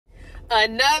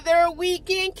Another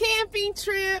weekend camping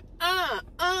trip.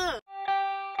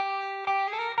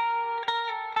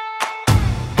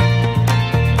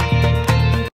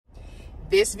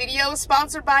 This video is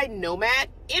sponsored by Nomad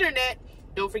Internet.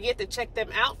 Don't forget to check them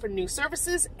out for new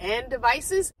services and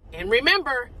devices. And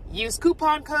remember, use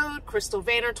coupon code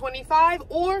CrystalVanner25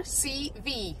 or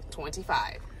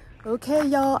CV25. Okay,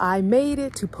 y'all, I made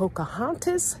it to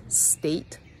Pocahontas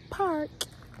State Park.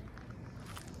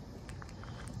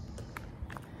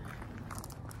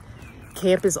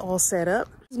 Camp is all set up.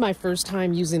 This is my first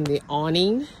time using the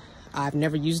awning. I've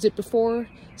never used it before,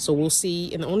 so we'll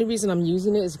see. And the only reason I'm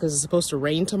using it is because it's supposed to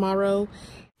rain tomorrow.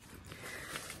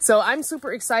 So I'm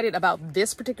super excited about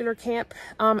this particular camp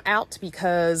out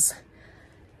because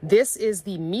this is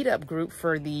the meetup group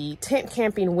for the tent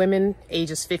camping women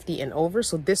ages 50 and over.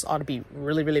 So this ought to be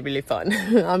really, really, really fun.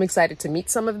 I'm excited to meet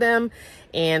some of them,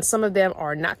 and some of them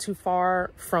are not too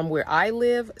far from where I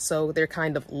live. So they're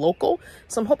kind of local.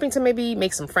 So I'm hoping to maybe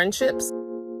make some friendships.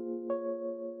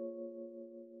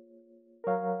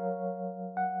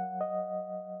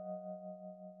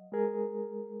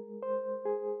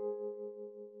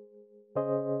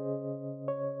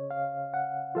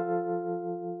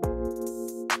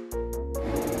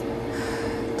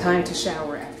 Time to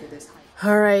shower after this hike.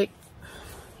 All right,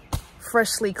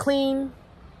 freshly clean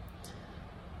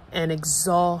and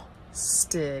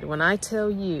exhausted. When I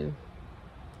tell you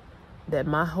that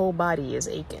my whole body is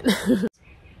aching,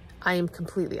 I am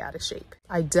completely out of shape.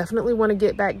 I definitely want to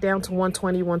get back down to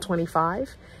 120,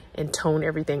 125 and tone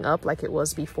everything up like it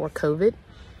was before COVID.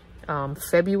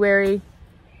 February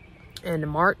and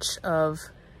March of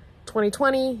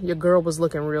 2020, your girl was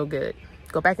looking real good.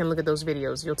 Go back and look at those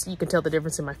videos. You can tell the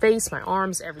difference in my face, my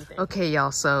arms, everything. Okay,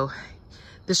 y'all, so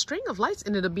the string of lights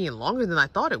ended up being longer than I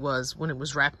thought it was when it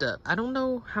was wrapped up. I don't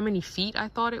know how many feet I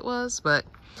thought it was, but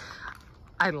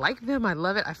I like them. I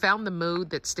love it. I found the mode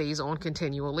that stays on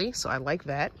continually, so I like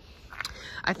that.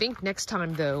 I think next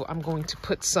time, though, I'm going to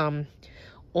put some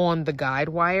on the guide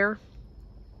wire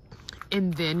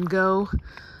and then go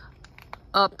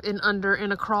up and under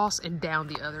and across and down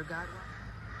the other guide wire.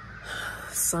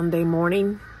 Sunday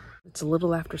morning, it's a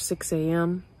little after 6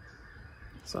 a.m.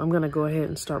 So I'm gonna go ahead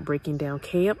and start breaking down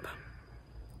camp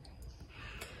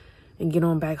and get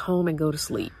on back home and go to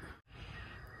sleep.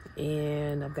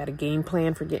 And I've got a game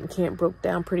plan for getting camp broke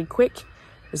down pretty quick.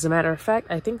 As a matter of fact,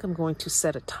 I think I'm going to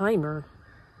set a timer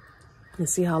and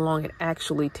see how long it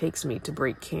actually takes me to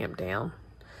break camp down.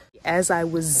 As I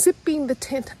was zipping the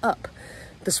tent up,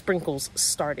 the sprinkles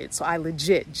started. So I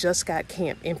legit just got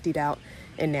camp emptied out,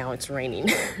 and now it's raining.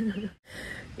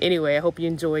 Anyway, I hope you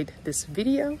enjoyed this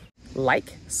video.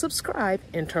 Like, subscribe,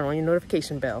 and turn on your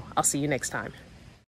notification bell. I'll see you next time.